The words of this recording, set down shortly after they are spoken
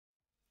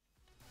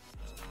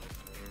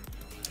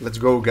Let's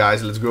go,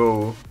 guys, let's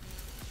go.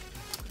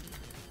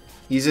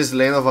 Easiest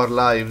lane of our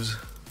lives.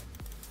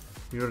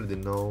 You already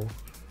know.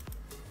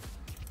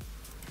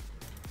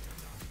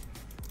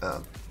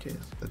 Okay,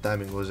 the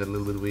timing was a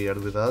little bit weird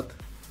with that.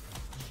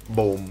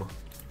 Boom.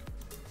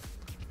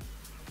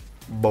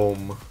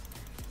 Boom.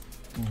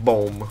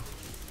 Boom.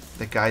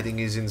 The kiting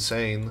is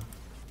insane.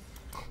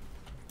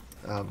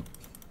 I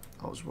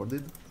was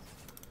worded.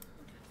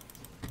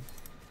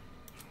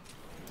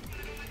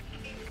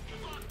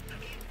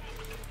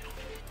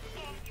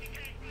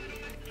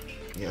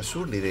 Yeah,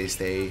 surely they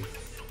stay.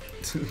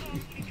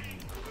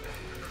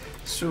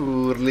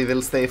 Surely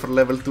they'll stay for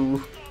level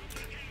 2.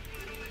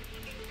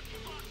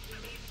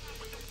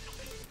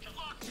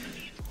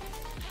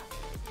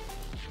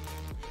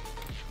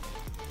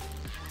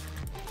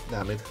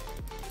 Damn it.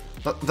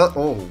 That,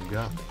 oh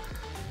god.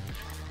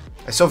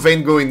 I saw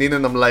Vayne going in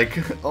and I'm like,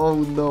 oh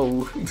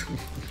no.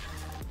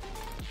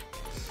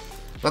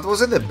 That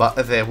wasn't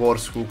the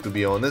worst hook, to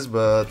be honest,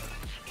 but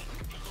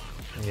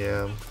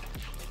yeah,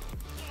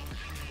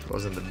 it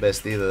wasn't the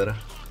best either.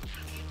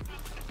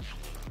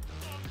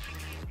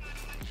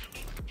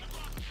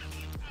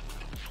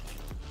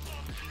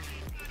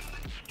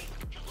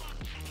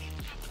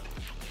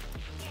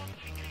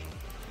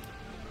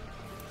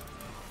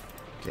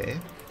 Okay.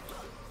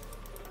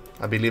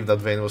 I believe that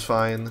Vayne was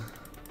fine.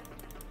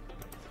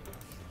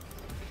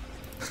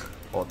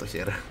 Auto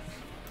here.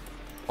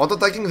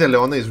 Auto-attacking the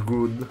Leona is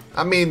good.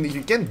 I mean,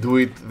 you can do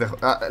it.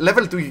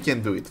 Level 2 you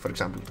can do it, for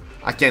example.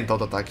 I can't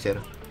auto-attack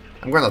here.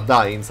 I'm gonna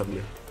die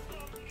instantly.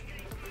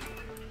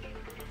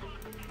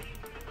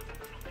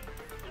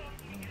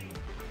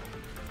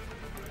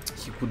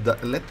 He could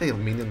let their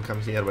minion come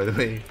here, by the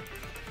way.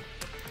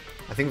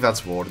 I think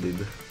that's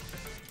worded.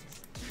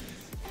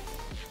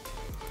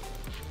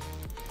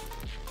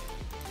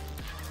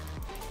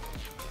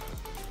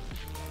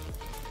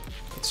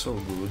 That's so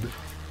good.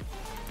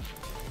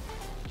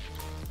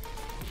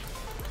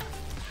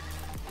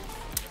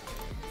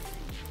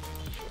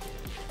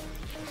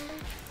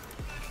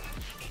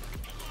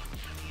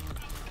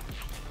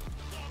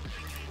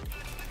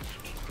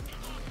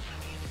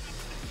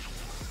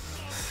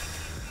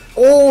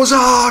 Oh,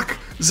 Zach!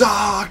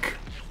 Zach!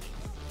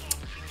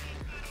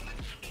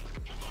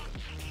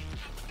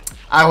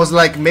 I was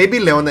like, maybe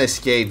Leona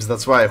escapes,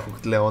 that's why I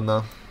hooked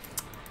Leona.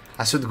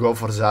 I should go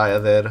for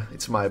Xayah there.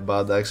 It's my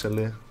bad,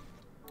 actually.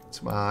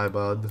 It's my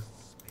bad.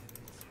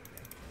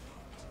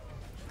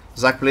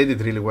 Zach played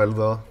it really well,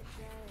 though.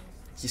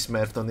 He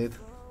smurfed on it.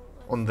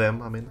 On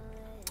them, I mean.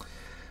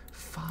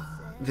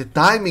 Fuck. The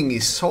timing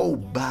is so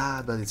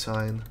bad, but it's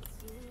fine.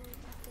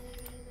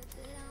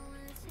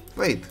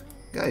 Wait,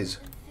 guys.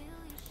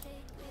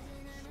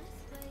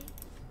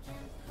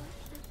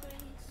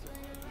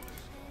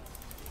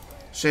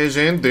 She's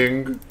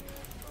ending.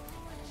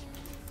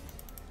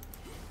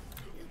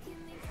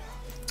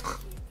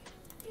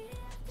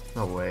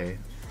 No way.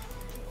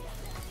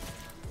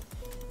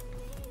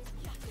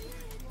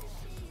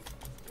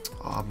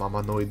 Oh, I'm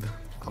annoyed.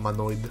 I'm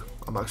annoyed.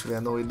 I'm actually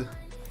annoyed.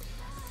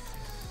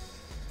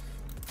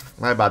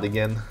 My bad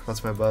again.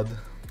 That's my bad.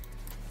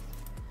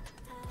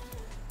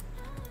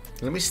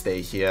 Let me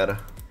stay here.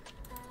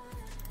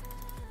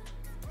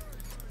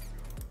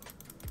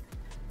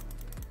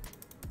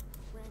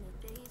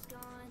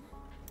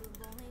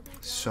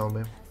 Show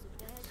me.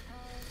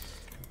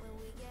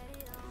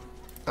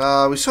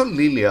 We saw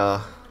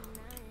Lilia.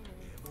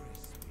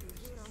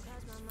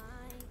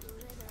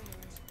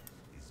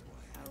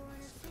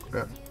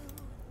 Okay.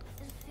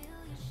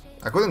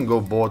 I couldn't go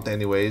bot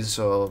anyways,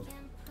 so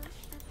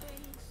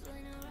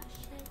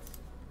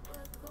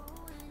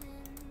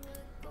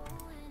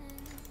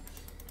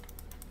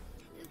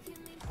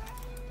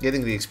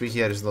getting the XP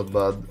here is not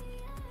bad,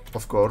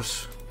 of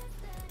course.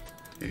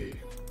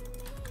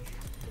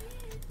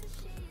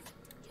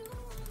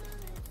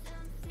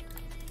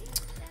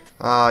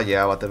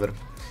 Yeah, whatever.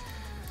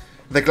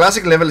 The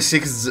classic level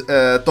 6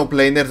 top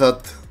laner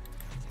that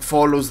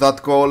follows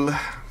that call.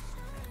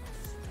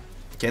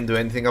 Can't do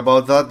anything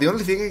about that. The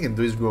only thing I can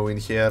do is go in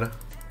here.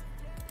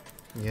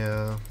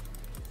 Yeah.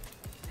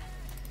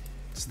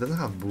 This doesn't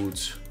have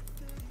boots.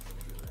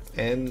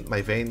 And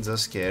my veins are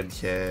scared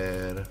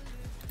here.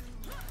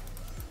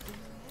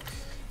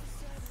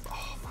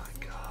 Oh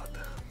my god.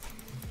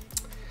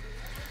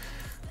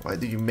 Why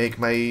do you make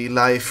my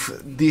life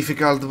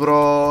difficult,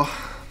 bro?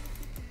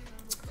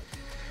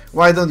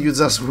 Why don't you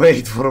just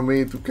wait for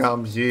me to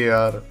come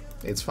here?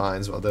 It's fine,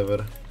 it's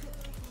whatever.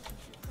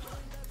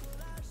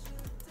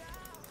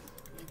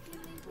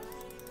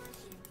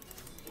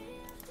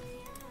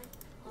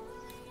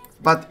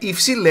 But if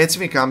she lets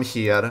me come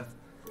here,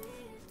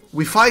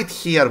 we fight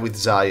here with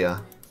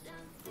Xayah.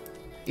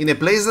 In a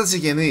place that's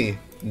Igeni.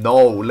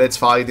 No, let's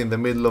fight in the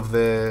middle of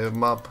the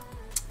map.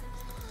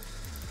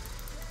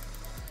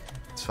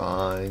 It's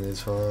fine,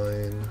 it's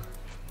fine.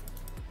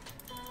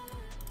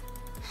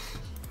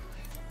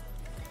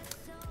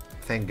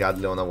 Thank God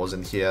Leona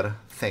wasn't here.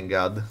 Thank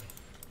God.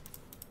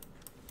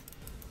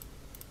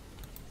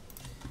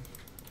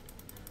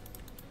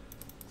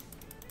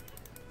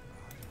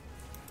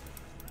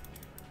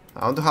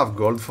 I want to have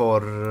gold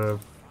for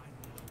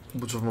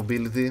boots of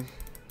mobility.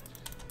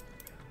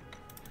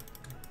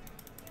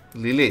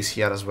 Lily is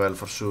here as well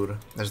for sure.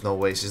 There's no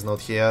way she's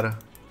not here.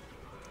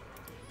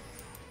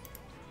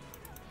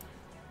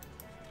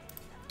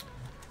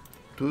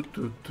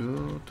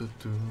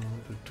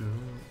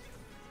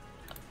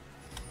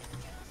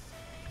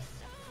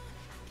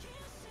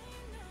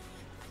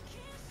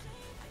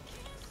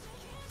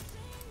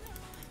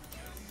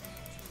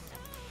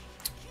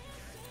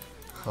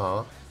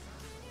 Huh?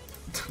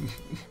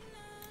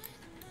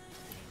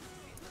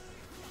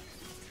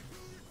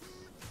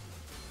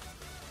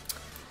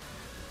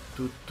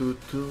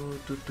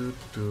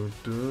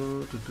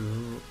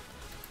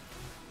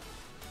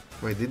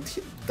 Wait, did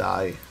he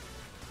die?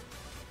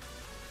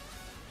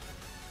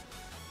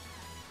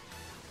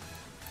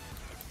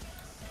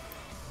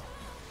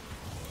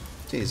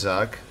 Okay,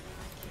 Zach.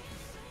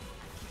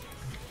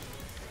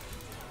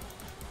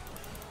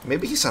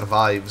 Maybe he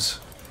survives.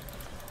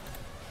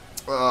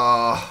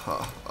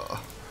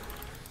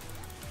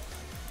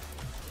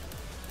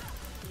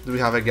 Do we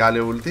have a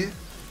Galio ulti?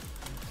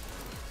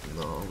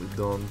 No, we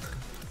don't.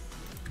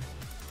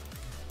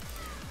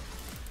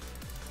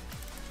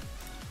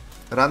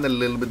 Run a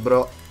little bit,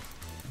 bro.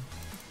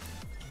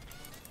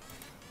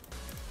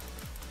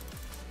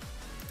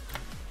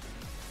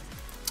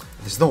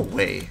 There's no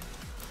way.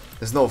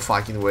 There's no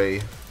fucking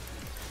way.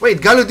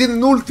 Wait, Galio didn't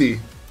ulti.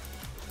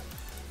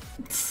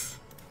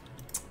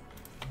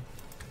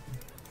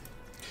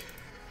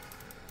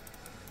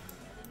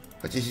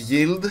 Okay, he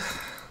healed.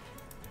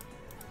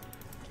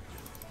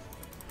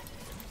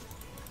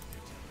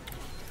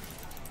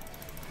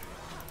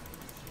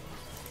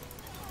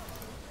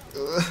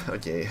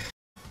 Okay.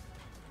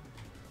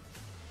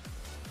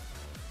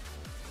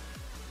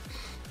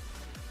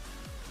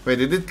 Wait,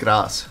 did it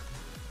crash?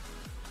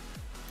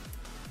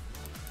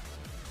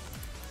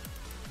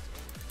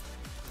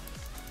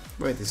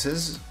 Wait, it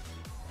says...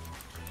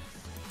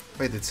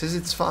 Wait, it says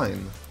it's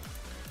fine.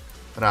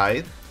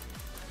 Right?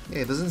 Yeah,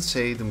 it doesn't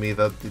say to me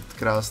that it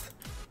crashed.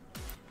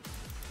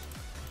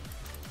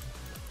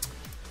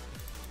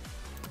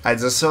 I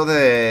just saw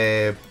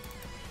the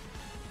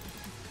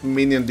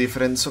minion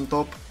difference on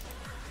top.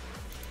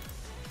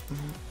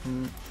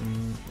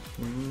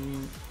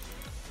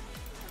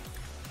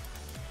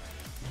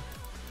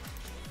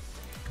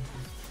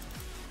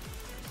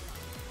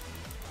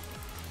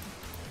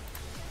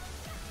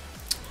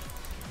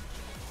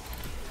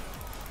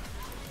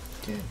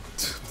 Okay.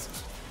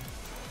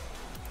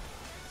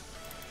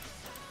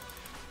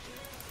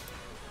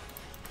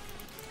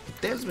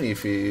 It tells me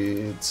if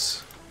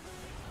it's...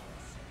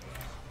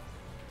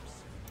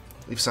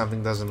 if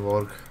something doesn't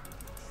work.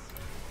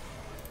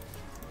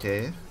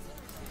 Okay.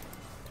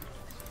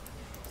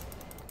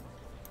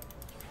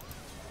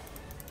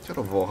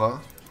 Voha.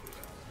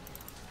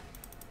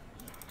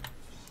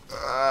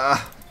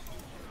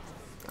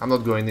 I'm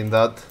not going in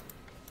that.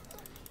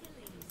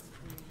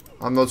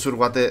 I'm not sure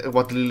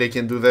what Lily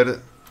can do there.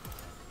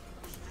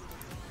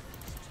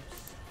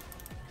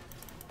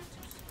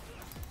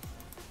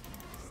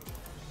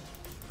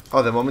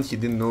 Oh, the moment he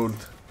didn't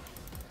ult.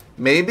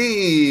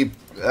 Maybe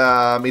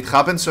it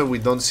happened so we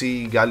don't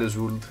see Galio's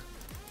ult.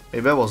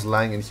 Maybe I was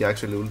lying and he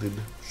actually ulted.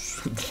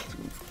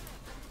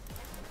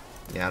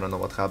 Yeah, I don't know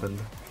what happened.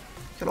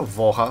 Hello,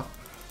 Voha.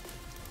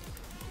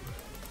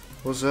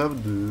 What's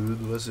up,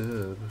 dude? What's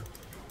up?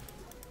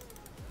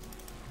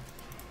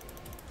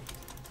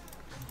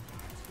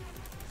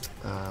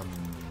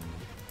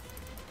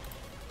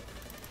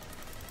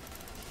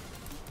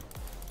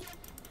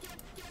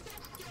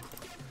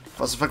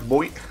 Fast fuck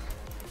boy.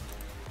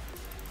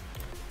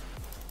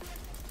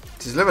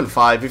 She's level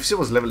 5. If she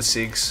was level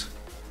 6,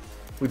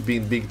 we'd be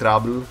in big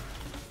trouble.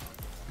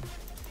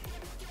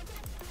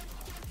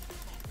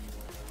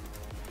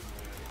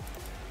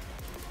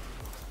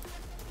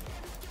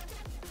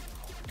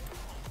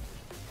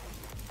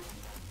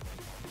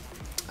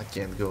 I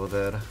can't go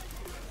there.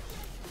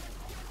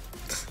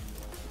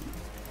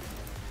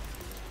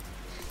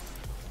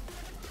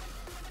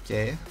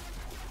 Okay.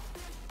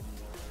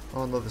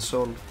 Oh no, the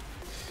soul.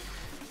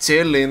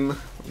 Chilling.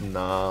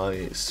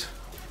 Nice.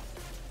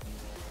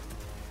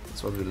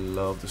 That's what we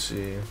love to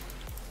see.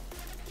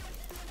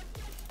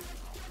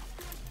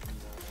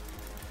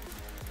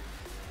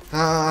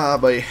 Ah,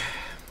 boy.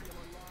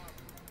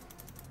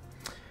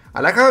 I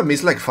like how I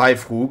missed like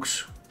 5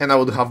 hooks, and I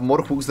would have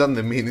more hooks than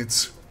the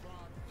minutes.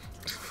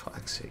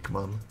 Fuck's sake,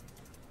 man.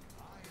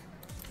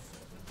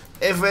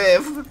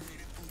 FF.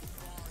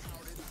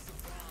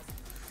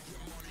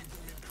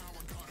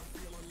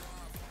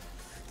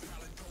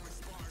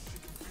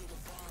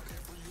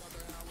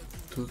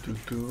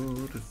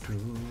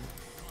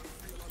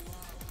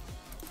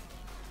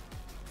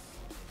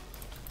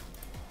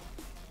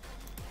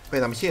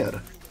 Wait, I'm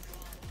here.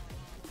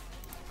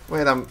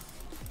 Wait, I'm...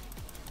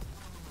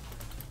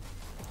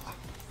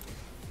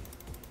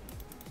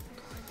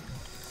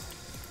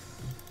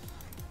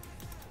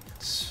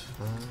 It's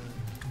fine.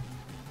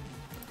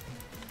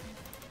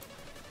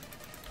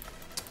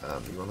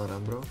 I'm gonna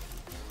run, bro.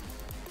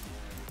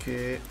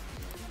 Okay.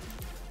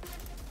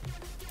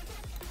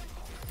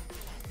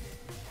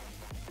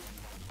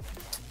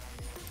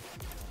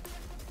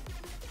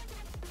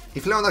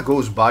 If Leona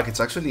goes back, it's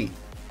actually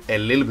a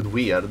little bit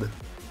weird,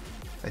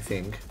 I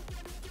think.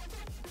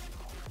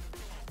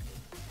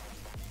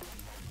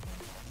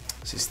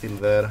 She's still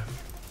there.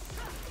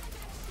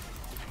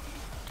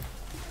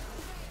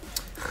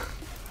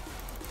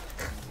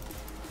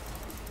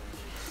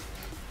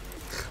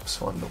 I'm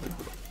so annoyed,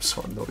 bro. I'm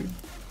so annoyed.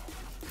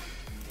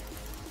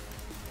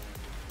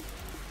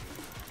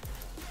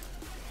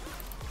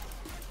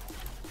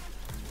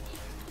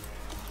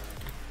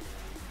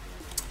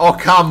 Oh,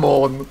 come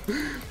on!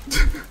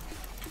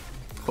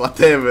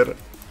 Whatever.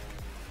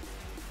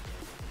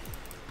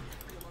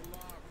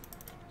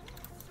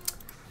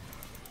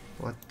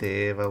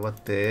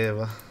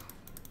 Whatever.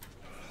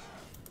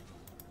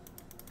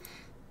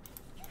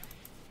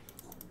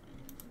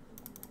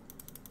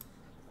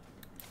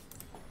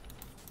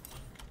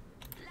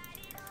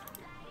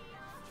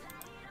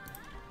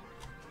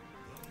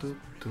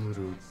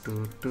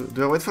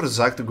 Do I wait for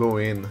Zac to go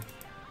in?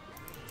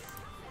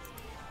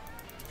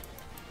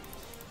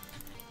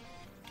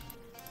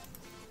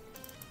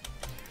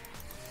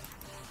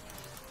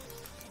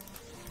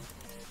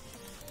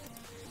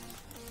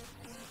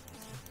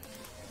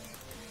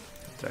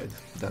 Tried.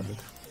 Damn it.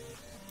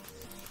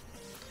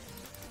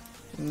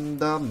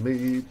 Damn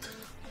it.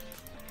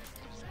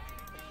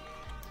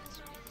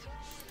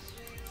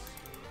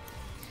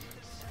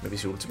 Maybe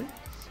she ults me?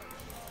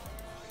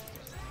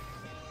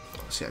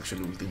 Oh, she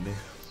actually ulted me.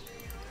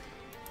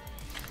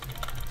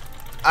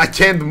 I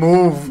can't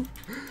move!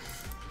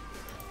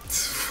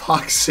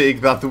 Fuck's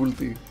sake, that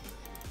ulti.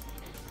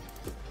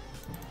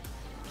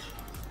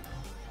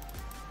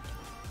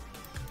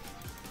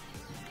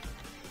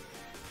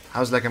 I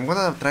was like, I'm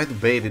gonna try to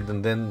bait it,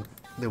 and then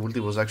the ulti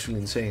was actually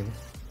insane.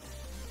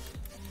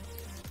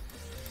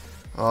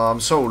 I'm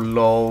so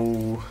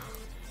low.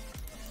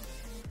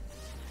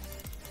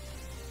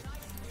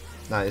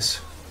 Nice.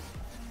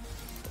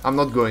 I'm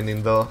not going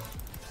in though.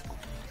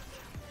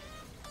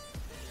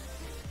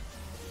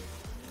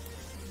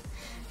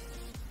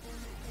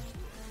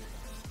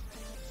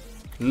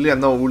 Lilia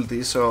no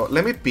ulti, so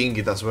let me ping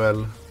it as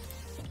well.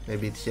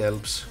 Maybe it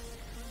helps.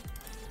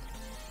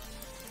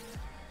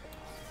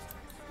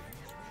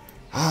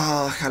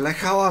 I like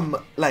how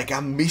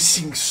I'm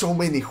missing so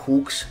many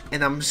hooks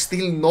and I'm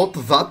still not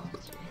that.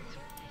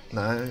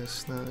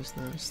 Nice.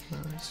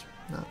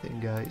 Nothing,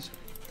 guys.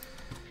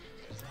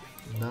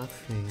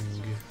 Nothing.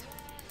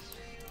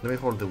 Let me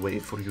hold the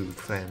wave for you,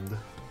 friend.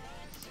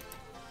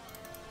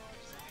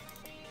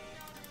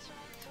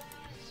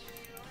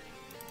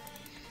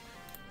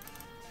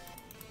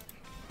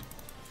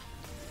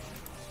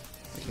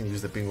 I can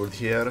use the ping word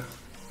here.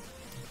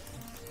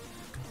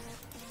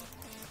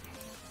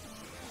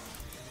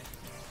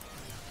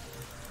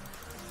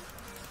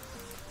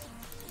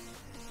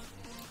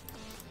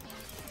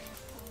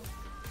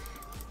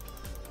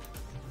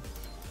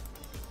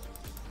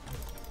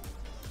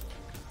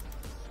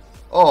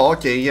 Oh,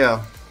 okay,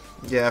 yeah.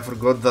 Yeah, I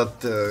forgot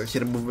that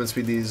her movement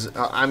speed is...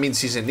 I mean,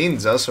 she's a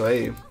ninja, so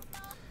hey.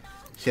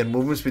 Her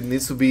movement speed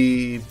needs to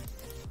be...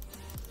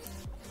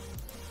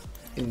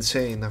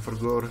 insane, I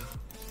forgot.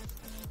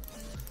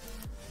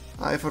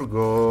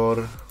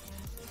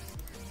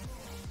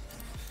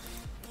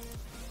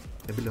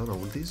 Maybe Leona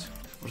ultis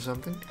or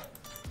something?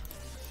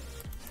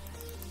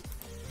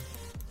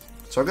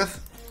 Cho'Gath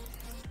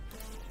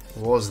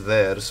was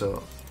there,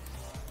 so...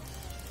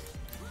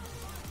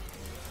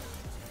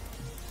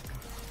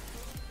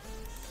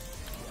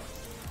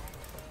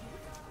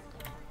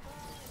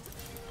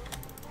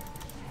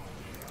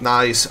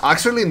 Nice.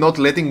 Actually, not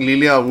letting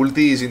Lilia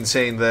ulti is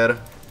insane there.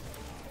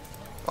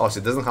 Oh,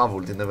 she doesn't have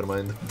ulti, never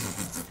mind.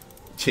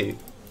 Okay.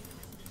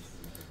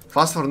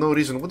 Fast for no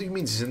reason. What do you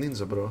mean she's a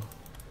ninja, bro?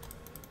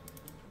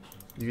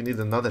 You need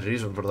another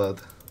reason for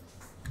that.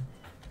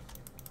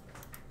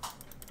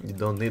 You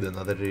don't need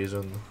another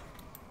reason.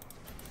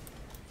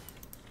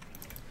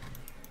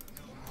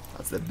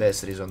 That's the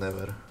best reason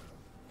ever.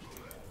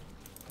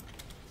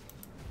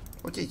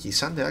 Okay,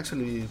 Kisande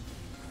actually...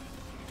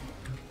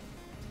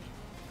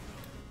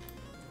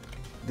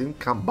 didn't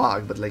come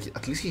back, but like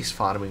at least he's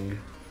farming.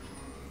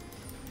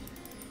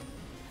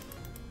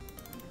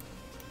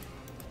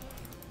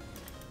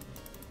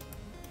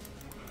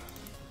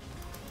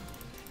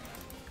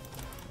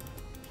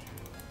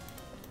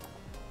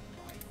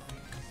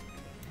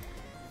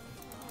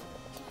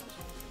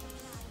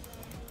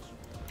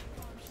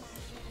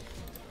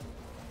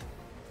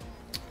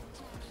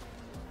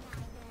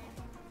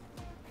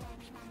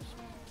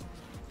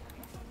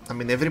 I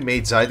mean, every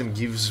mage item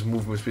gives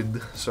movement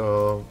speed,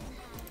 so...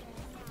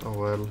 oh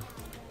well.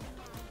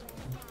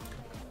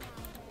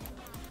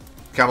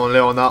 Come on,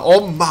 Leona.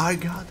 Oh my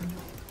god.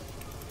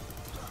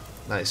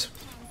 Nice.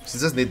 She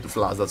just need to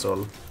flash, that's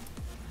all.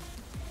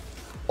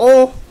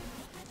 Oh!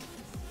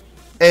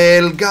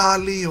 El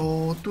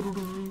Galio.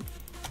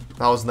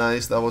 That was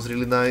nice. That was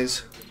really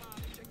nice.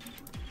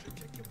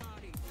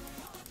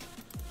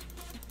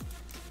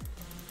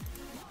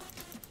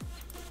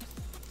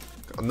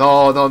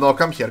 No.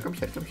 Come here.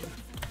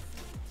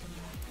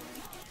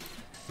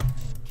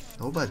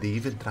 Nobody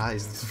even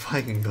tries to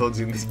find dodge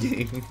in this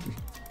game.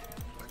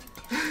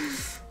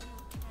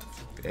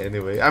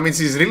 Anyway, I mean,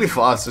 she's really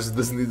fast, so she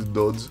doesn't need to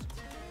dodge.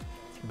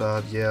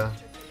 But yeah.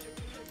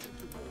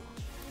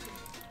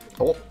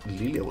 Oh,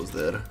 Lilia was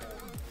there.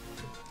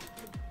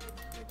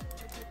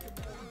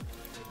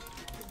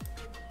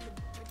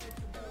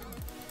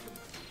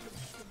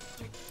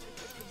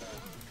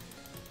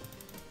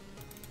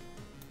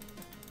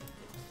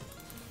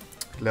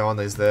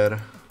 Leona is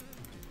there.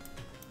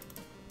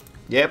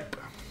 Yep.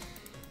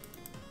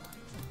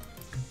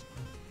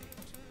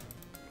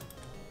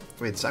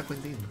 Wait, Zac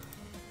went in.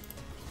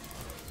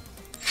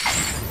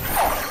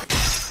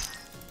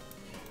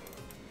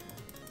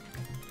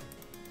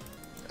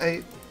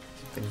 Hey,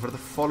 thank you for the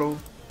follow.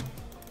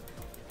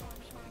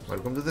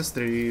 Welcome to the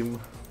stream.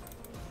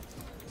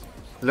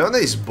 Leona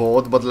is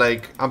bot, but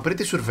like, I'm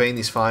pretty sure Vayne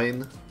is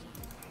fine.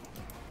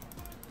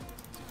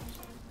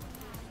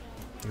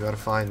 You are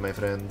fine, my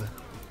friend.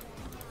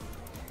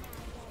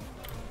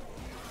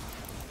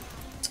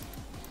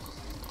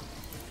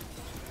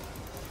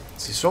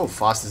 She's so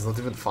fast, it's not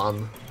even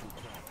fun.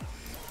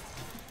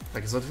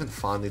 Like, it's not even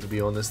funny, to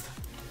be honest.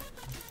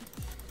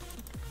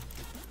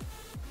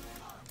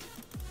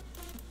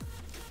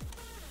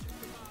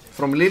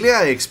 From Lilia,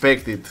 I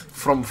expect it.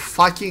 From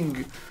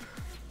fucking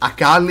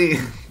Akali.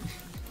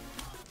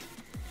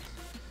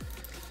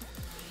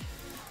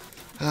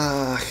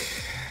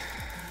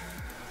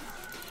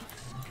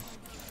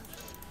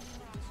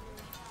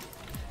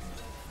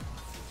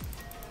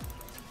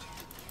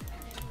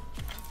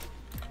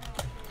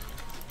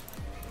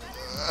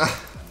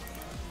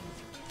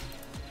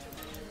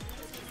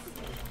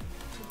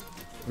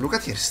 Look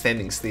at her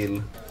standing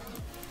still.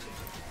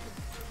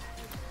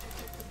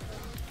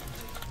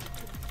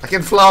 I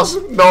can flash.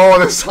 No,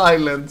 the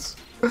silence.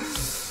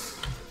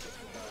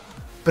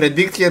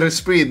 Predict her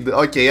speed.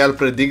 Okay, I'll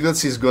predict that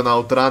she's gonna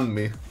outrun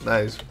me.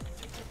 Nice.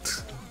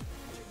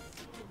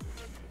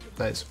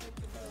 Nice.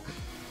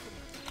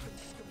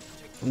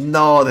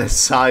 No, the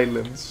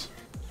silence.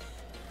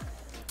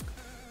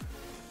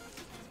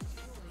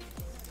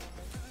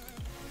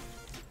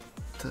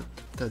 I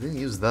didn't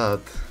use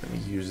that. Let me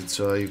use it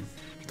so I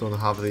don't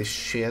have this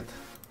shit.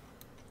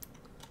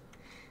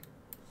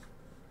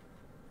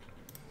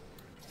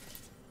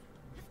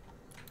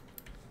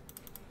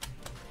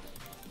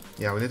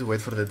 Yeah, we need to wait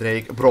for the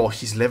Drake. Bro,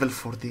 he's level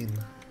 14.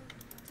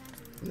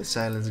 The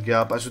silence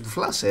gap. I should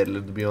flash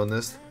earlier, to be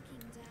honest.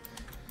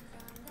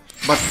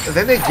 But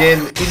then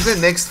again, if the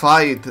next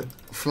fight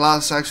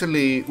Flash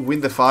actually win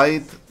the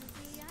fight,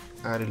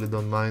 I really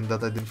don't mind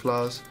that I didn't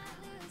flash.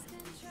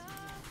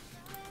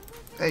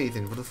 Hey,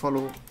 thank you for the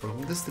follow.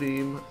 Welcome to the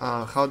stream.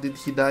 How did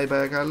he die by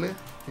Akali?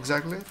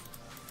 Exactly?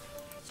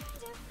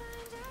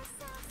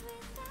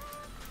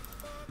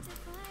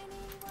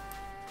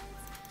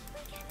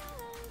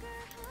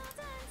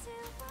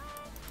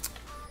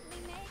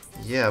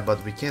 Yeah,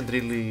 but we can't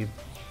really...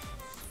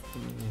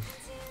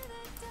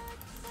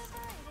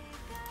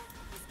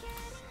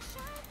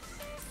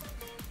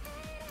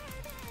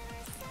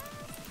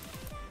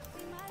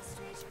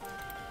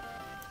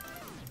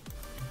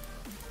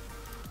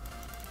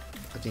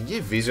 I can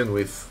give vision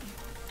with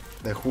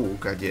the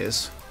hook, I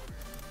guess.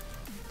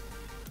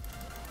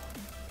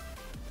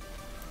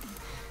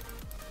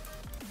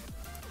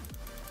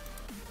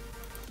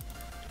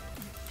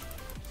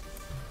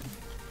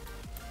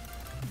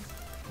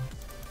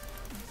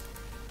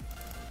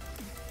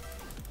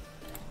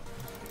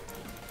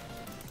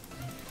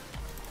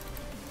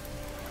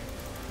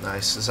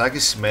 Nice, Zac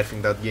is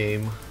smurfing that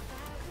game.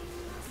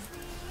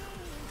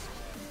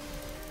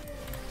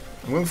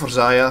 I'm going for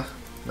Zaya.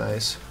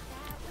 Nice.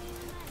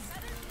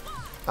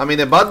 I'm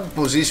in a bad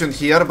position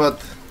here, but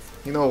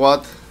you know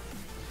what?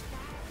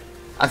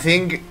 I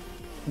think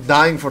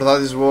dying for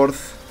that is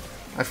worth.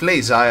 I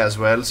played Zaya as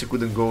well, she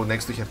couldn't go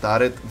next to her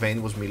turret.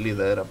 Vayne was melee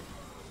there,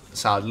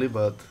 sadly,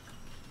 but...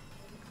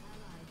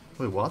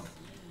 Wait, what?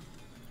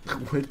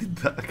 Where did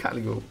that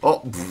Akali go?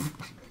 Oh,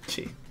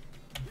 okay.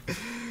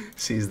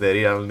 She's the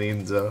real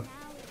ninja.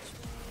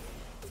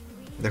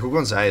 The hook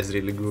on Zaya is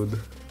really good.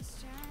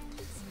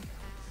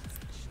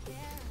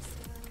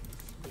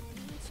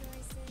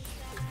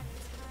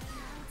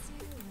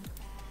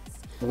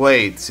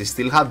 Wait, she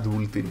still had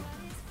ulti.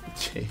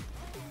 Okay.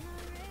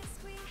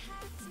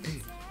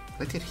 Hey,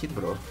 let her hit,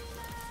 bro.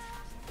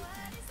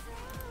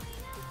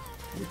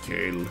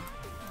 Kill.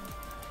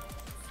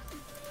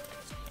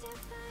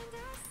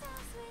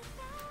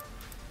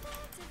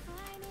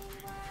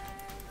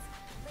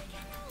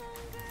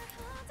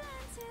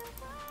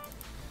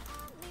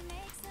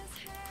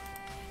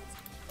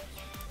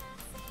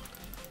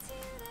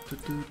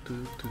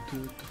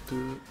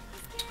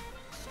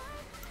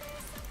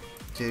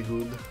 Okay,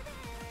 good.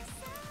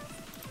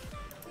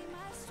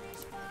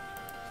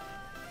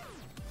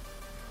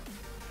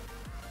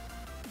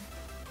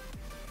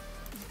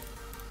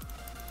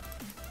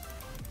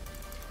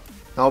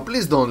 Now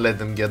please don't let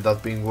them get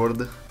that ping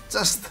ward.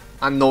 Just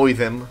annoy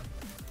them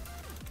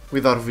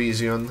with our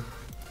vision.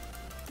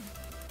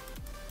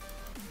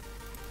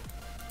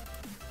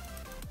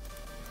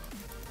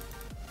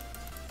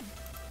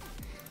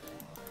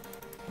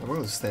 I'm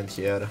gonna stand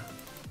here.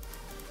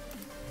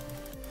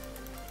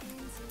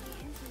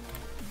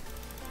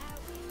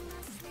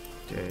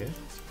 Okay.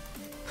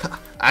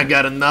 I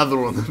got another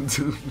one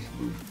too.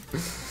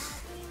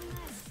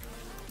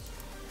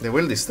 They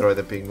will destroy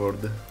the ping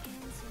ward.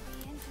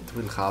 It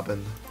will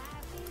happen.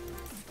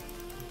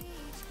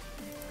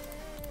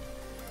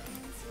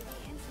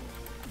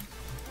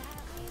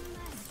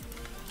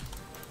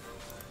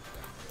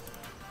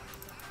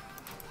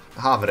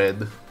 I have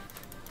red.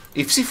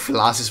 If she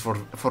flashes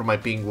for my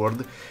ping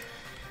ward.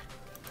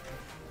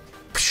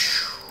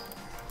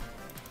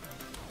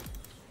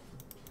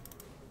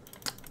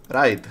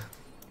 Right.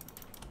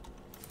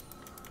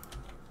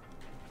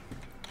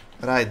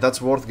 Right, that's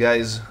worth,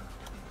 guys.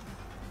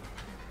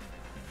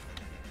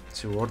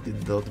 She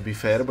warded though, to be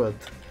fair, but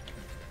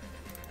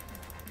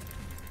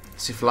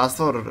she flashed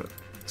for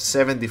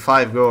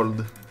 75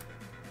 gold.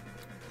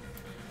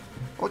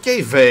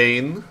 Okay,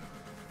 Vayne.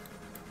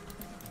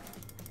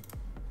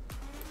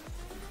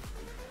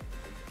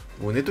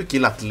 We need to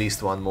kill at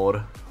least one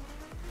more.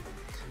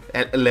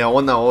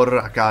 Leona or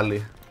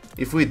Akali.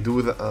 If we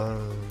do that...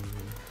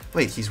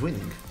 wait, he's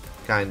winning.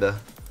 Kinda.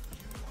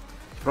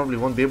 Probably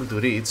won't be able to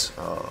reach.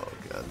 Oh,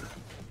 god.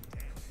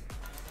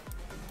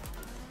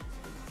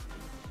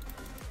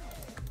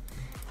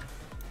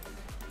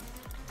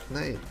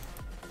 Nay.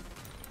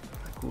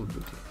 I could do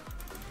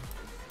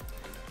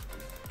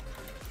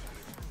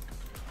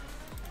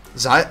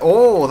it.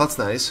 Oh, that's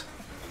nice.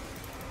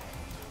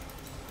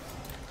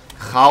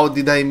 How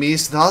did I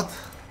miss that?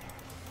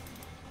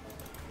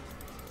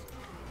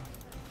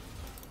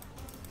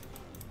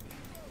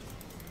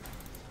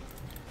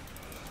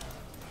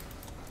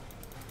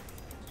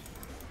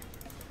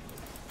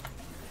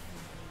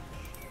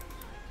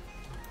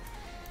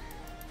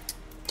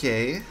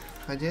 Okay,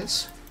 I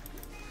guess.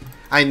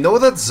 I know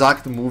that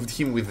Zac moved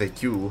him with the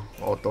Q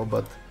auto,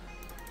 but...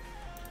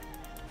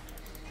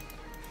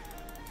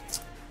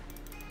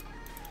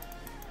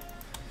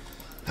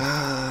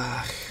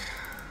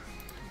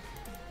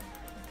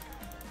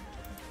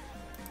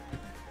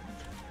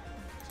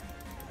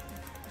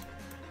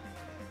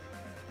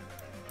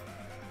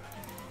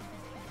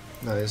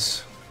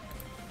 Nice.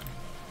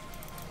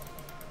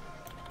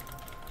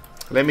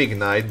 Let me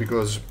ignite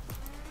because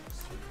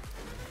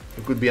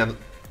it could be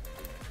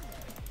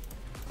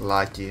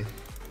unlucky.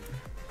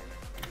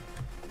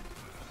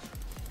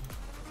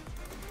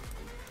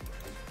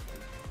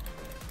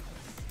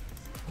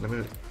 Let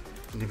me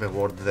leave a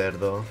ward there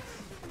though.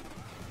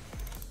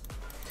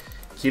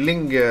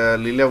 Killing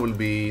Lilia will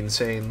be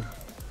insane.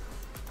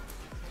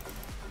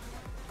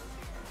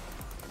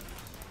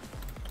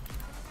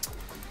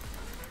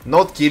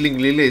 Not killing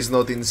Lilia is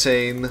not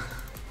insane.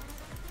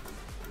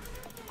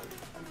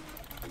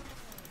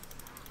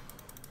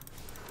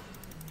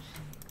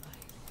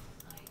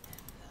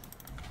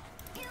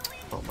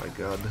 Oh my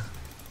god.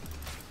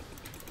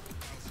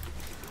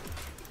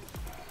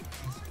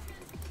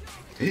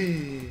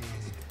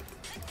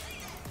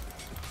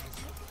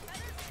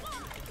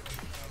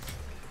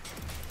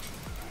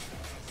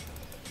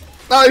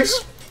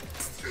 Nice!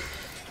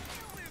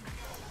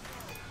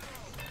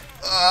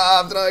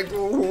 I'm trying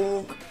to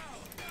hook.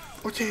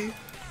 Okay.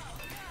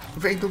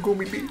 Vayne, don't go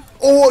melee.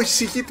 Oh,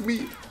 she hit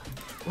me.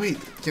 Wait,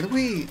 can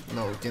we?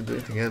 No, we can't do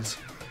anything else.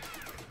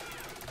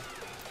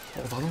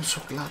 Oh, that was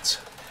so clutch.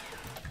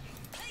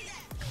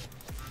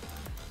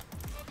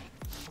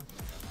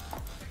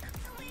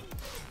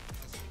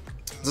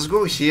 Just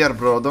go here,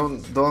 bro.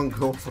 Don't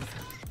go for that.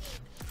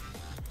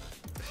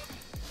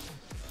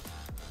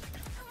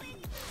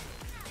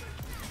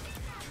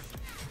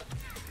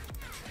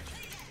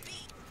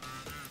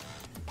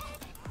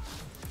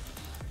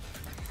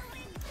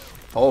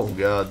 Oh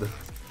god.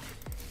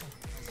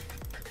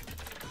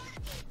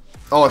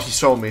 Oh, he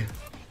saw me.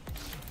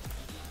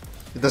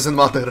 It doesn't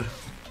matter.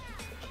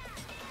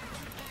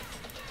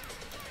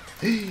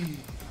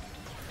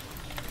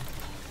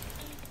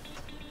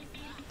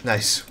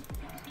 Nice.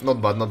 Not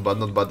bad, not bad,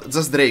 not bad.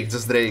 Just Drake,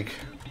 just Drake.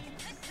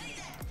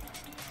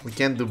 We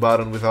can't do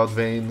Baron without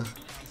Vayne.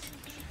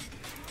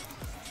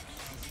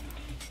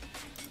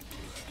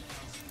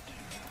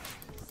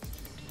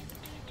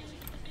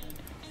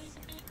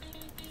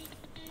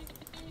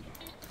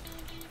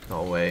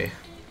 No way.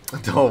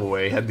 No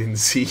way, I didn't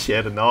see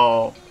her,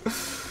 no.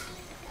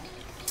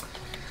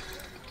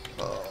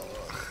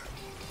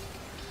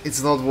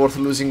 It's not worth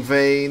losing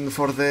Vayne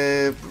for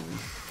the...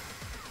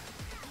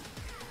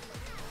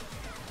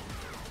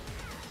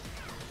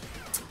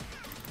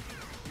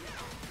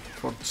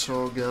 for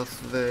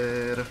Cho'Gath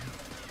there.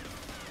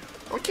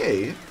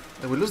 Okay,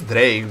 we lose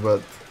Drake,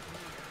 but...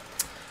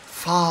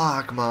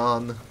 fuck,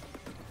 man.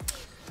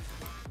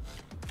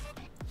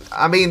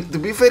 I mean, to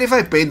be fair, if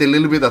I paid a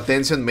little bit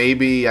attention,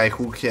 maybe I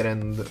hook her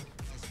and...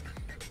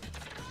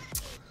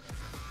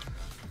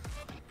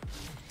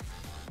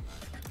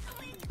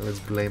 let's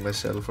blame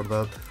myself for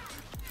that.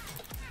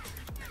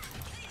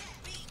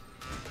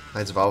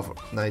 Knight's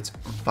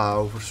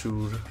Vow for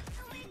sure.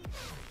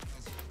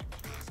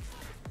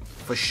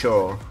 For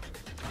sure.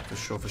 For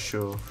sure, for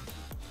sure.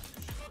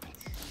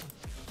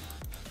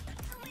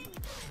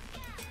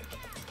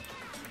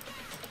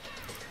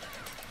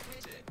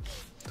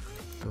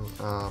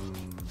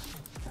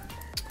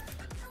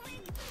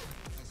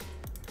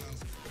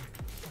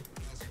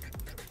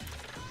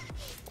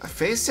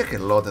 face check a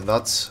lot, and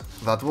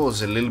that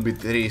was a little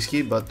bit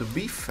risky, but to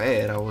be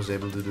fair, I was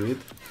able to do it.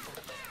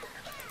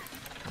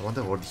 I want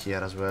a ward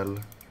here as well.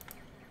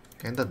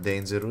 Kinda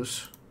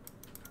dangerous.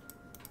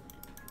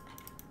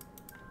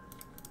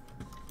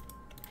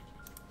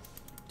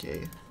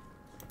 Okay.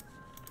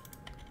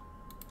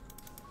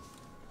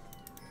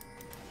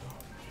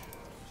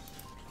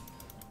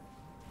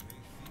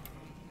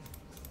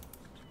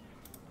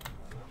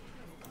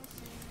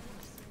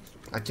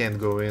 I can't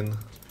go in.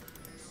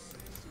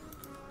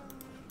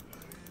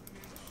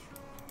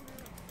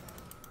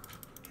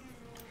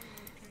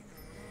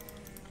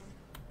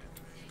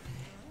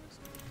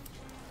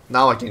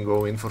 Now I can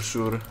go in for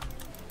sure.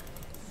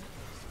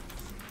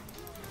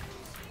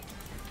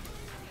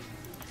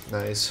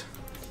 Nice.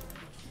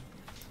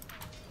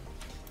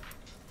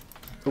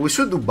 We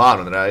should do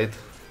Baron, right?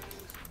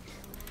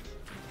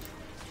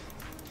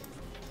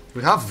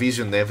 We have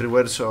vision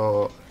everywhere,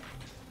 so...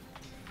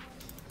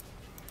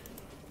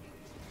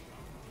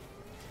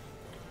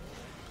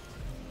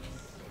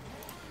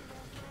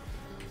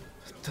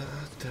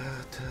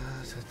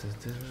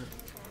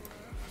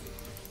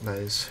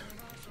 Nice.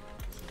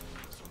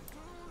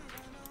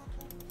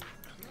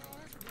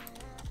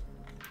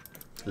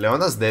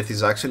 Leona's death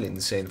is actually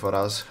insane for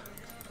us.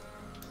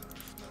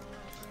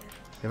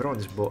 Everyone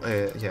is bot.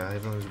 Yeah,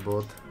 everyone is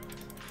bot.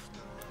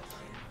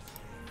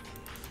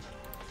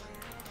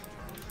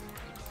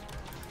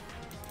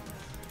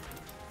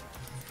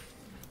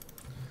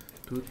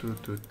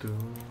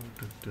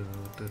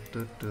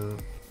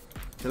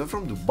 Hello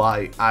from Dubai.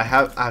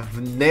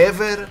 I've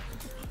never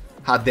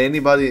had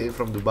anybody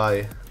from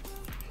Dubai.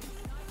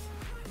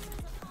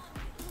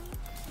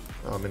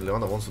 Oh, I mean,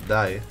 Leona wants to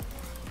die.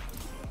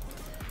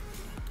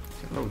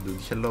 Hello,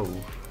 dude. Hello.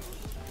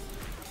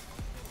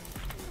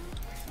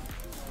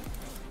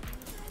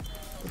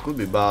 It could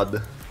be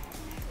bad.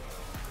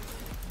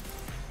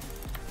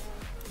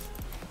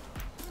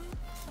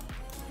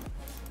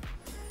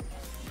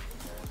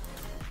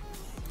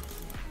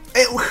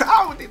 Hey,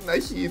 how didn't I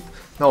hit?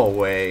 No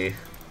way.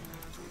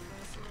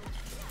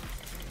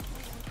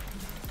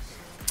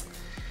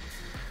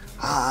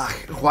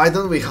 Why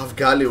don't we have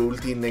Galio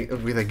ulti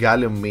with a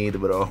Galio mid,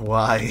 bro?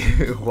 Why?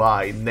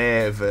 Why?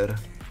 Never.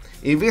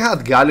 If we had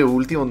Galio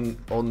ulti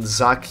on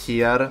Zac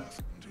here,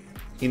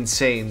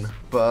 insane,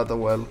 but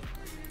well.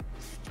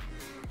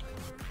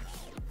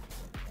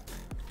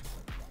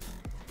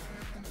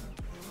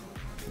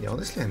 Yeah,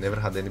 honestly, I never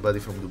had anybody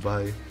from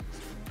Dubai.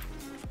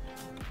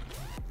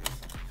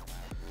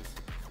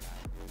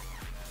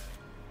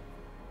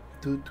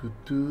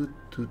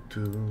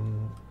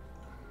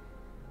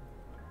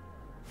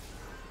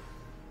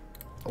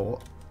 Oh.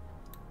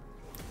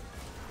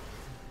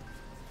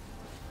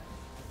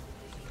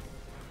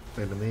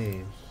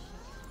 Enemy.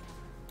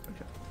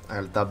 Okay.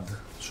 I'll tabbed.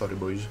 Sorry,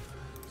 boys.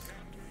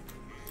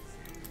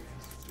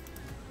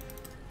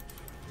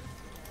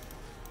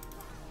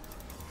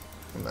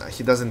 Nah,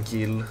 he doesn't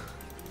kill.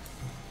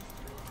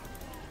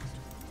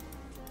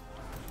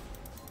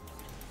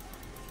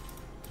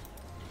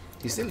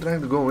 He's still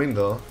trying to go in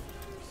though.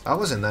 That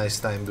was a nice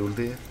timed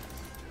ulti.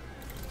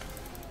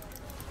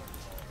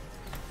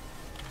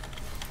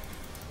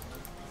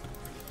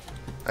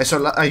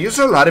 I used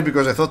Solari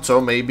because I thought so,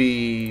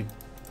 maybe,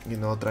 you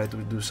know, try to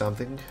do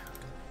something.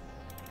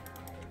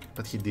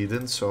 But he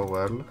didn't so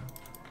well.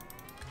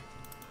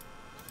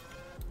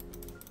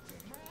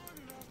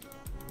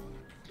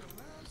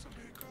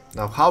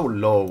 Now, how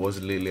low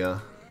was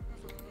Lilia?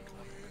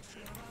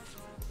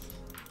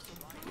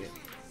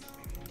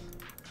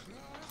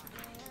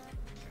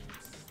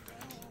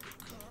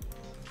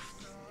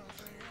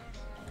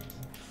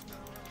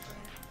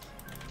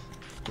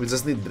 We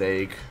just need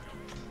Drake.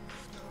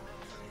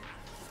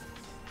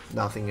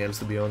 Nothing else,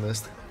 to be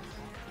honest.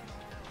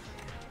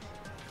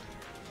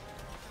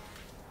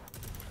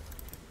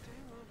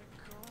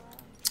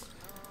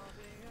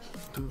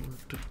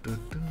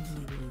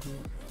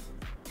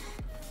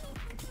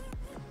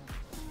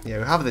 Yeah,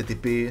 we have the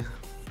TP.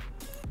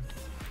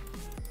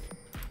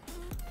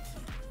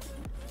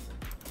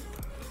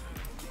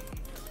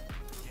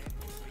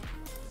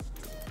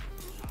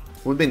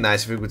 Would be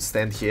nice if we could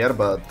stand here,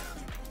 but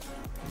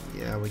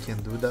yeah, we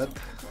can't do that,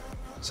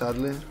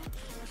 sadly.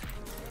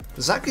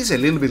 Zac is a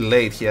little bit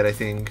late here, I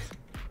think.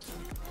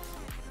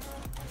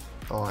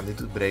 Oh, I need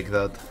to break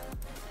that.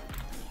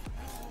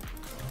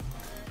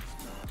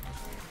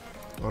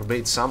 Or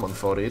bait summon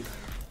for it.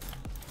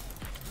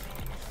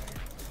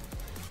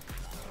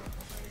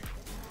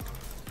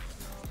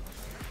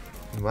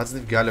 Imagine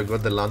if Galio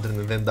got the lantern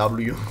and then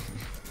W.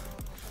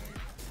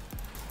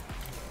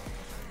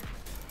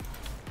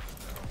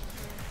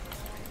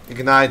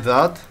 Ignite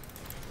that.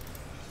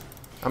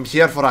 I'm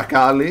here for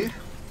Akali.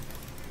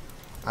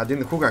 I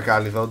didn't hook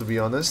Akali though, to be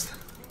honest.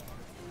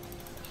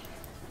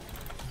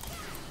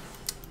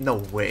 No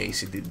way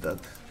she did that.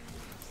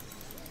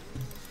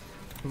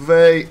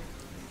 Vayne.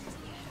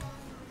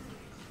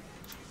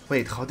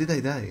 Wait, how did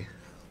I die?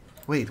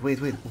 Wait.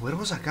 Where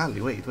was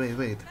Akali? Wait.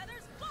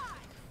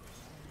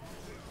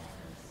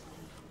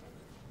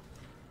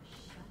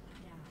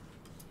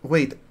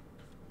 Wait,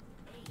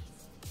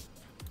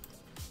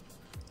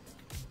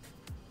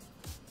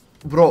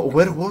 Bro,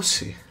 where was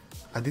she?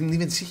 I didn't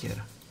even see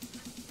her.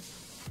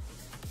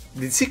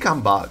 Did she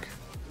come back?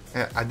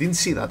 I didn't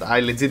see that. I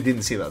legit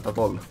didn't see that at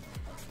all.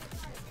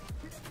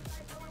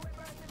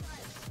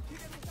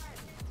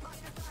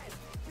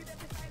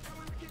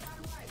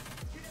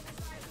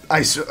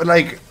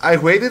 I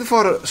waited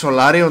for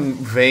Solari on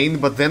Vayne,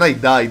 but then I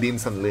died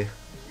instantly.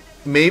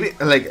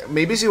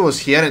 Maybe she was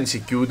here and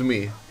she queued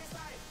me.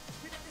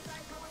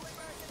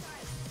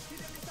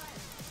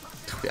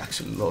 We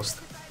actually lost.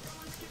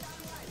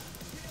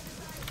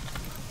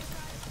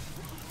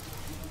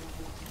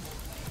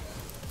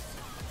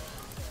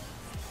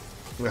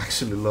 We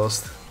actually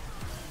lost.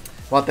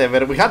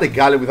 Whatever, we had a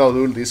Galio without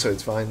ulti, so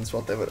it's fine, it's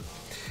whatever.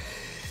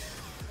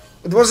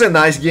 It was a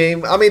nice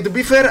game. I mean, to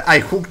be fair, I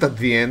hooked at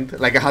the end.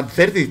 Like, I had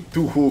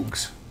 32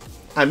 hooks.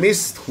 I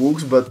missed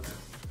hooks, but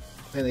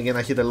then again,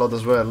 I hit a lot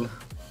as well.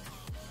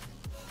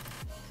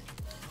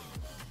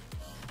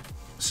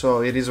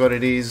 So, it is what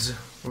it is.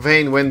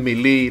 Vayne went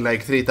melee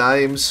like 3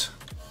 times.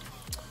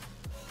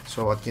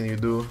 So, what can you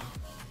do?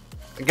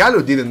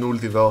 Galio didn't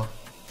ulti though.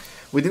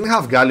 We didn't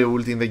have Galio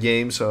ulti in the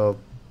game, so...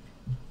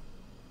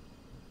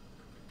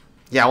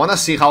 Yeah, I wanna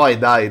see how I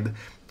died.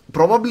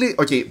 Probably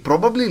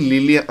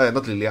Lilia,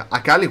 not Lilia,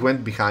 Akali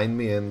went behind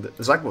me and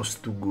Zac was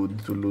too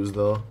good to lose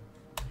though.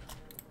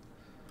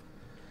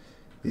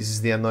 This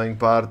is the annoying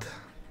part.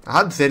 I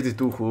had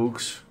 32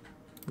 hooks,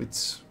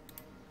 which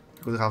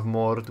could have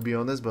more to be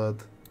honest, but...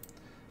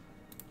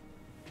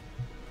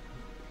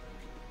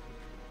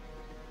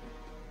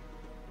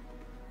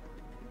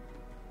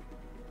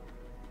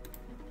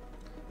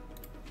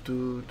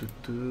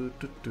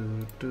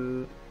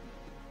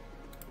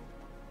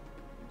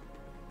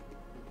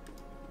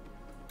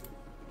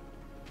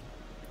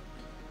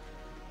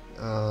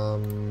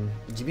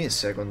 Give me a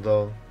second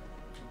though.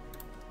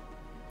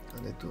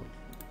 I need to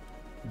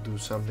do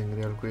something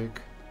real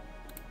quick.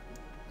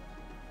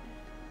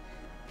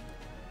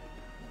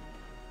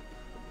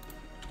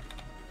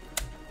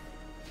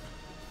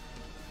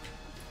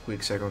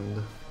 Quick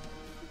second.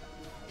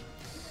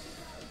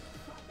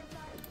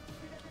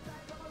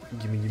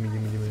 Gimme.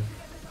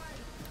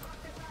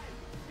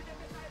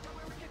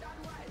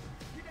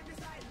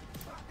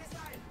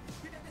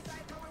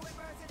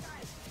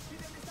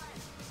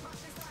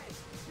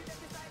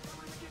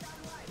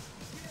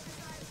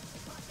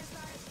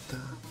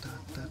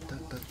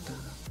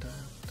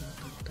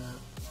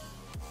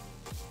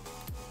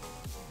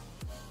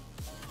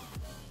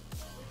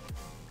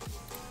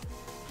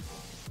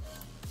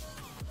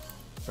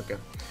 Okay.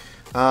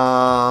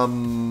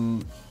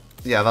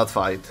 Yeah, that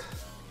fight.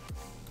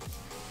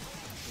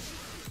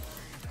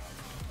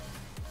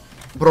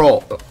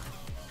 Bro.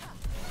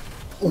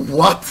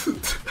 What?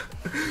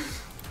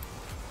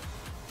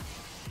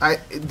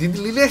 Did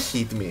Lilia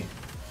hit me?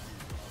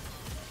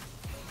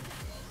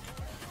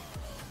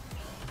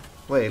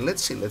 Wait,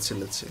 let's see.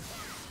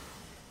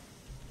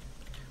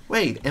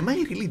 Wait, am I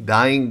really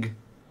dying?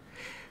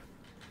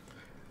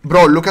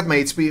 Bro, look at my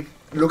HP.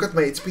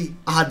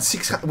 I had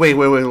 600. Wait.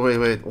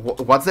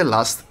 What's the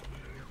last?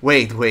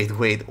 Wait.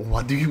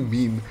 What do you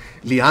mean?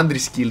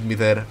 Leandris killed me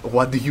there.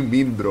 What do you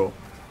mean, bro?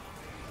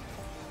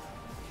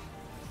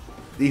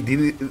 It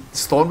didn't.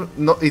 Storm.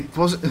 No, it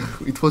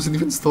wasn't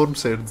even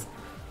Stormsurge.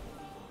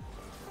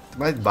 It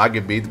might bug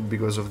a bit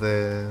because of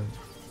the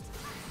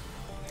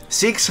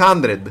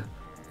 600.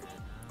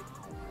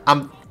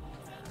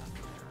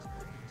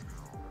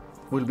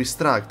 Will be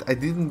struck. I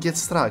didn't get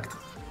struck.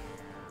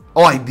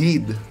 Oh, I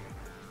did.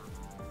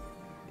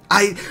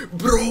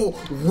 Bro,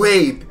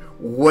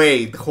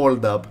 wait,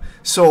 hold up.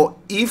 So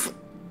if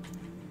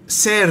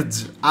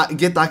Surge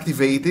get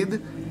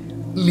activated,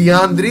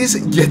 Leandris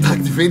get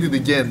activated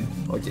again.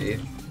 Okay,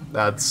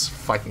 that's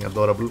fucking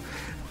adorable.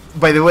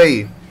 By the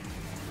way,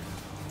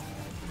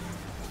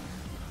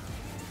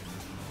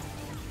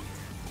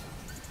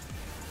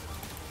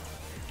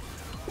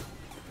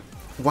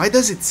 why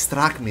does it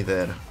struck me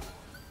there?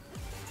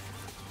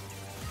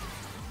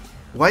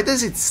 Why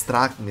does it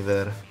struck me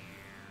there?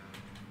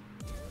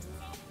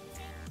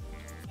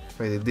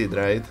 Wait, it did,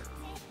 right?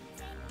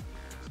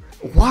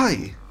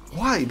 Why?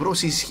 Why, bro?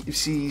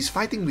 She's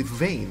fighting with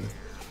Vayne.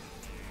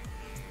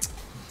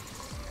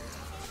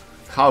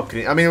 How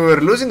cringe. I mean, we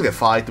were losing the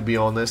fight, to be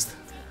honest.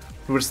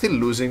 We were still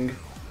losing.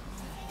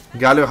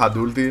 Galio had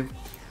ulti.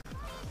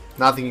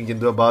 Nothing you can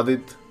do about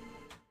it.